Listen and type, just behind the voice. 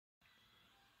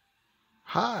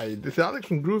Hi, this is Alex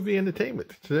from Groovy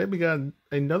Entertainment. Today we got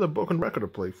another broken record to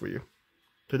play for you.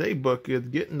 Today's book is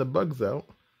Getting the Bugs Out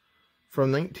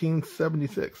from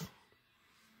 1976.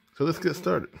 So let's get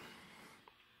started.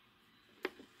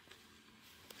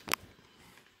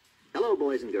 Hello,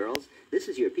 boys and girls. This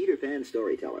is your Peter Pan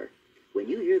storyteller. When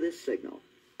you hear this signal,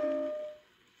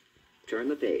 turn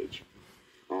the page.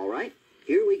 All right,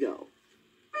 here we go.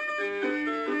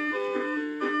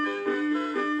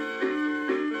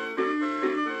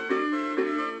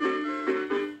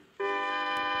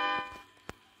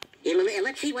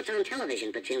 Let's see what's on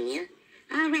television, Petunia.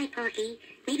 All right, Porky.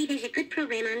 Maybe there's a good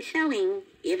program on sewing.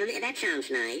 Yeah, that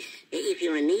sounds nice. If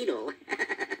you're a needle.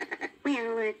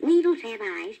 Well, needles have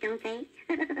eyes, don't they?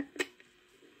 It's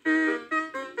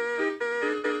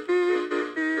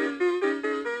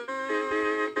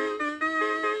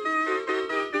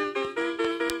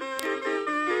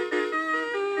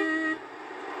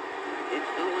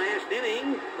the last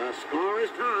inning. The score is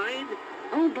tied.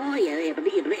 Oh, boy,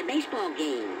 a baseball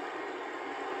game.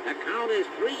 The count is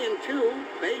 3-2.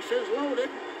 Bases loaded.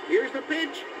 Here's the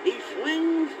pitch. He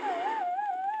swings.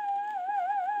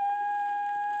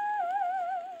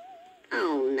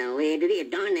 Oh, no,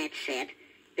 darn that set.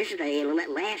 This is the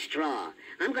last straw.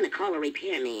 I'm going to call a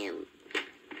repairman.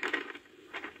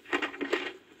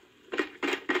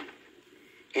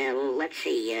 Let's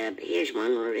see, here's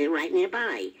one right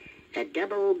nearby. A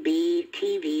Double B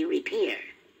TV repair.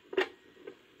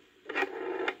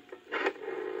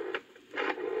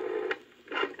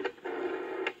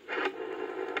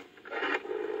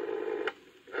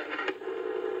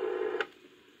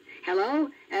 Hello?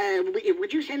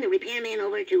 Would you send the repairman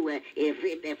over to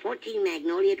 14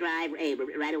 Magnolia Drive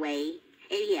right away?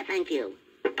 Yeah, thank you.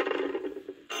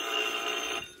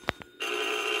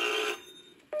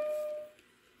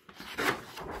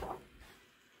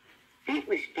 That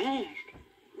was fast.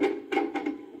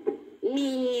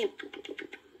 Me.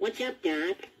 What's up,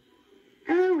 Doc?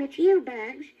 Oh, it's you,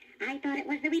 Bugs. I thought it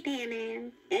was the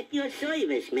repairman. At your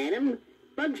service, madam.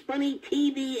 Bugs Bunny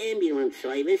TV ambulance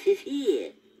service is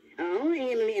here. Oh,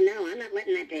 and no, I'm not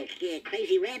letting that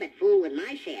crazy rabbit fool with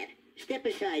my set. Step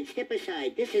aside, step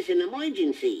aside. This is an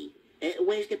emergency.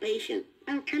 Where's the patient?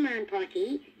 Oh, come on,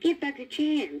 Porky. Give Bugs a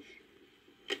chance.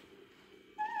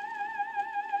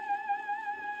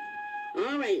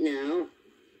 All right, now.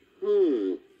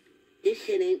 This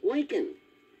shit ain't working.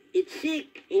 It's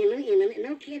sick.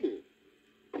 No kidding.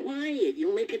 Quiet.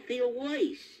 You'll make it feel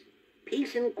worse.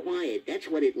 Peace and quiet. That's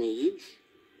what it needs.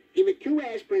 Give it 2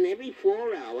 aspirin every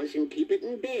 4 hours and keep it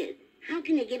in bed. How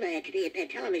can you give a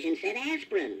television set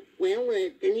aspirin? Well,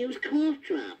 then use cough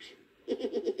drops.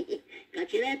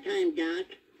 Got you that time, Doc.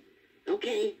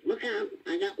 Okay, look out.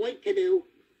 I got work to do.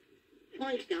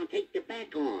 First, I'll take the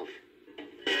back off.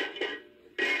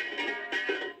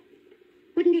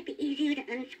 Wouldn't it be easier to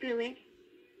unscrew it?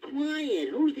 Quiet.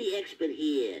 Who's the expert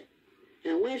here?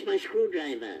 Now, where's my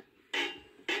screwdriver?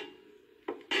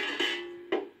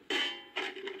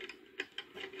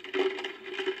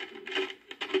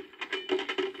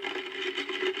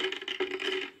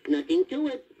 Nothing to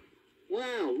it.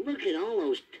 Wow, look at all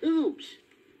those tubes.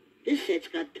 This set's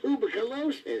got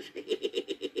tuberculosis.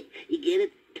 You get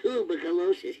it?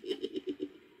 Tuberculosis.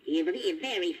 You're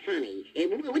very funny.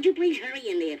 Would you please hurry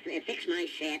and fix my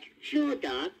set? Sure,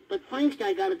 Doc, but first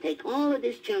I gotta take all of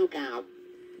this junk out.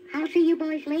 I'll see you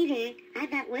boys later.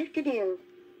 I've got work to do.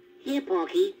 Here,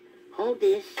 Porky. Hold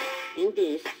this, and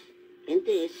this, and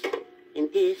this,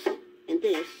 and this, and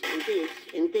this, and this,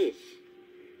 and this.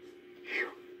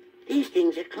 These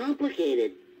things are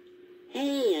complicated.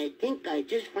 Hey, I think I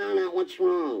just found out what's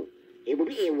wrong. It will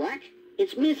be what?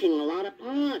 It's missing a lot of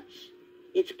parts.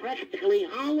 It's practically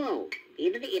hollow.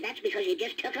 That's because you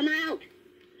just took them out.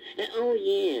 Oh,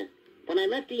 yeah. But I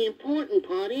left the important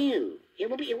part in. It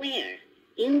will be where?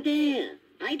 In there.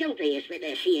 I don't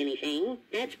see anything.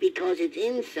 That's because it's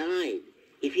inside.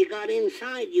 If you got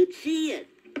inside, you'd see it.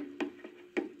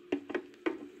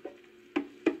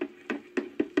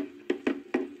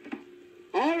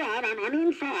 All right, I'm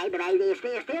inside, but I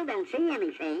still don't see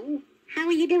anything. How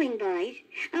are you doing, boys?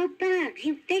 Oh, Bugs,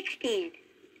 you fixed it.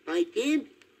 I did?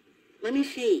 Let me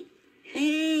see.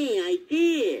 Hey, I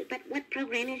did. But what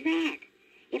program is that?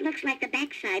 It looks like the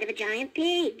backside of a giant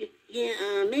pig.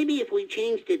 Yeah, maybe if we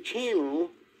change the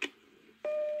channel.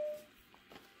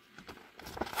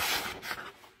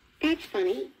 That's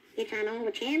funny. It's on all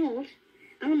the channels.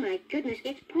 Oh, my goodness,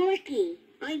 it's Porky.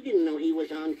 I didn't know he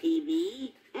was on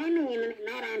TV. I mean,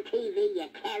 not on TV, you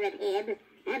carrot head.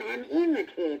 I'm in the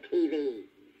TV.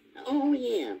 Oh,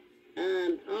 yeah.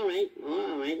 All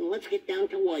right. Let's get down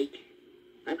to work.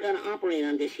 I've got to operate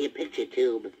on this here picture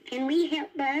tube. Can we help,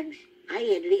 Bugs?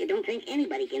 I don't think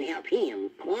anybody can help him.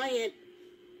 Quiet.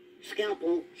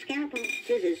 Scalpel. Scalpel,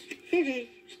 Scissors. scissors,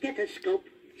 Stethoscope.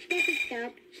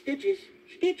 stethoscope, Stitches.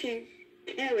 stitches,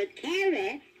 Carrot.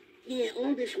 carrot. Yeah,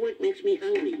 all this work makes me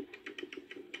hungry.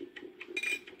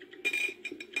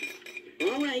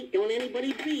 All right, don't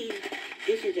anybody breathe.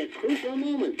 This is a crucial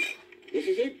moment. This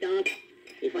is it, Doc.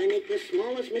 If I make the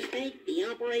smallest mistake, the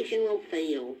operation will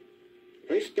fail.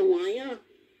 First the wire,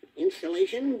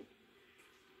 insulation,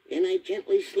 then I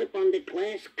gently slip on the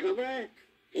glass cover,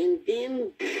 and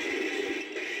then...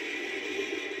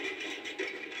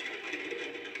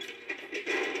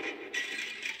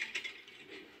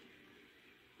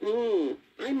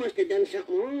 I must have done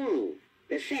something wrong.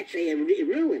 The sets are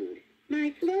ruined.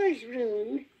 My floor's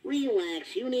ruined.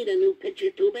 Relax, you need a new picture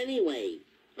tube anyway.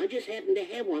 I just happen to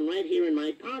have one right here in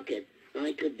my pocket.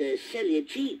 I could sell you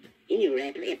cheap. In your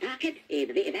pocket?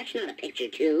 That's not a picture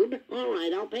tube. All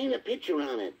right, I'll paint a picture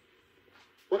on it.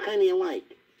 What kind do you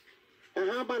like?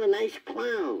 How about a nice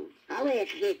clown? I'll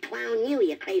clown you,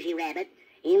 you crazy rabbit.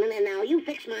 And now you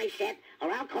fix my set, or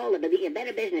I'll call the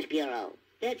Better Business Bureau.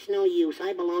 That's no use.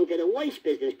 I belong to the Worst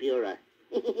Business Bureau.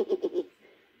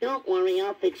 Don't worry,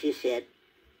 I'll fix your set.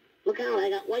 Look out, I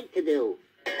got work to do.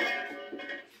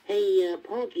 Hey,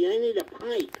 Porky, I need a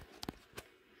pipe.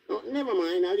 Oh, never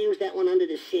mind, I'll use that one under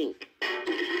the sink.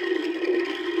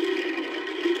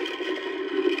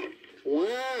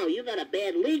 Wow, you got a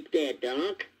bad leak there,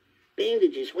 Doc.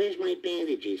 Bandages, where's my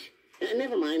bandages?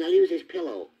 Never mind, I'll use this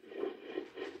pillow.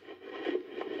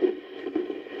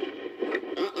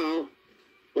 Uh-oh.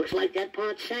 Looks like that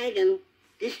part's sagging.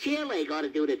 This chair leg ought to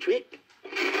do the trick.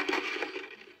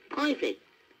 Perfect.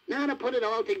 Now to put it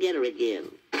all together again.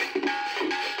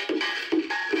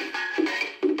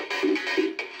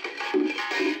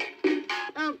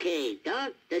 Okay,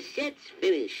 Doc, the set's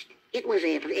finished. It was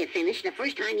finished the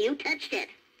first time you touched it.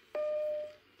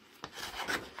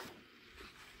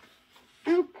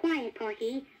 Oh, quiet,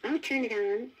 Porky. I'll turn it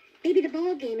on. Maybe the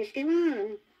ball game is still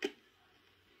on.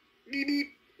 Beep,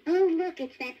 beep. Oh, look,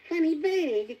 it's that funny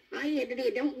bird. I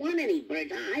don't want any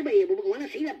birds. I want to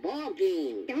see the ball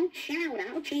game. Don't shout.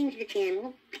 I'll change the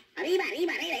channel.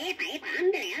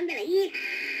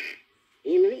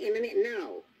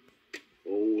 No.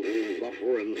 Oh,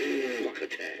 buffer and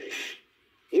succotash.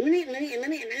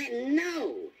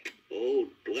 No. Oh,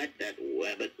 drat that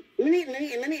wabbit.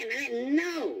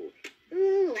 No.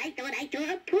 Ooh, I thought I saw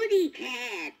a putty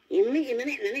cat.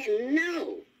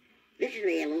 No. This is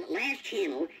the last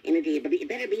channel, and it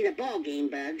better be the ball game,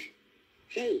 Bugs.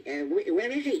 Say, where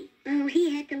is he? Oh,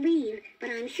 he had to leave, but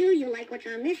I'm sure you like what's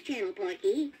on this channel,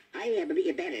 Porky. I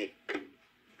better.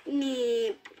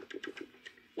 Me.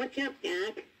 What's up,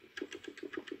 Doc?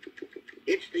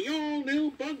 It's the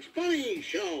all-new Bugs Bunny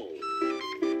Show.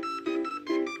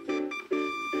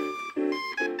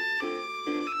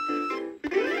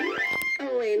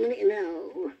 Oh, wait a minute, no.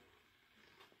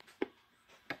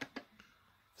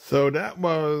 So that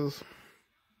was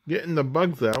Getting the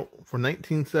Bugs Out for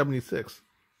 1976.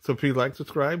 So please like,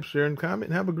 subscribe, share, and comment,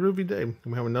 and have a groovy day.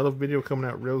 We have another video coming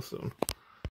out real soon.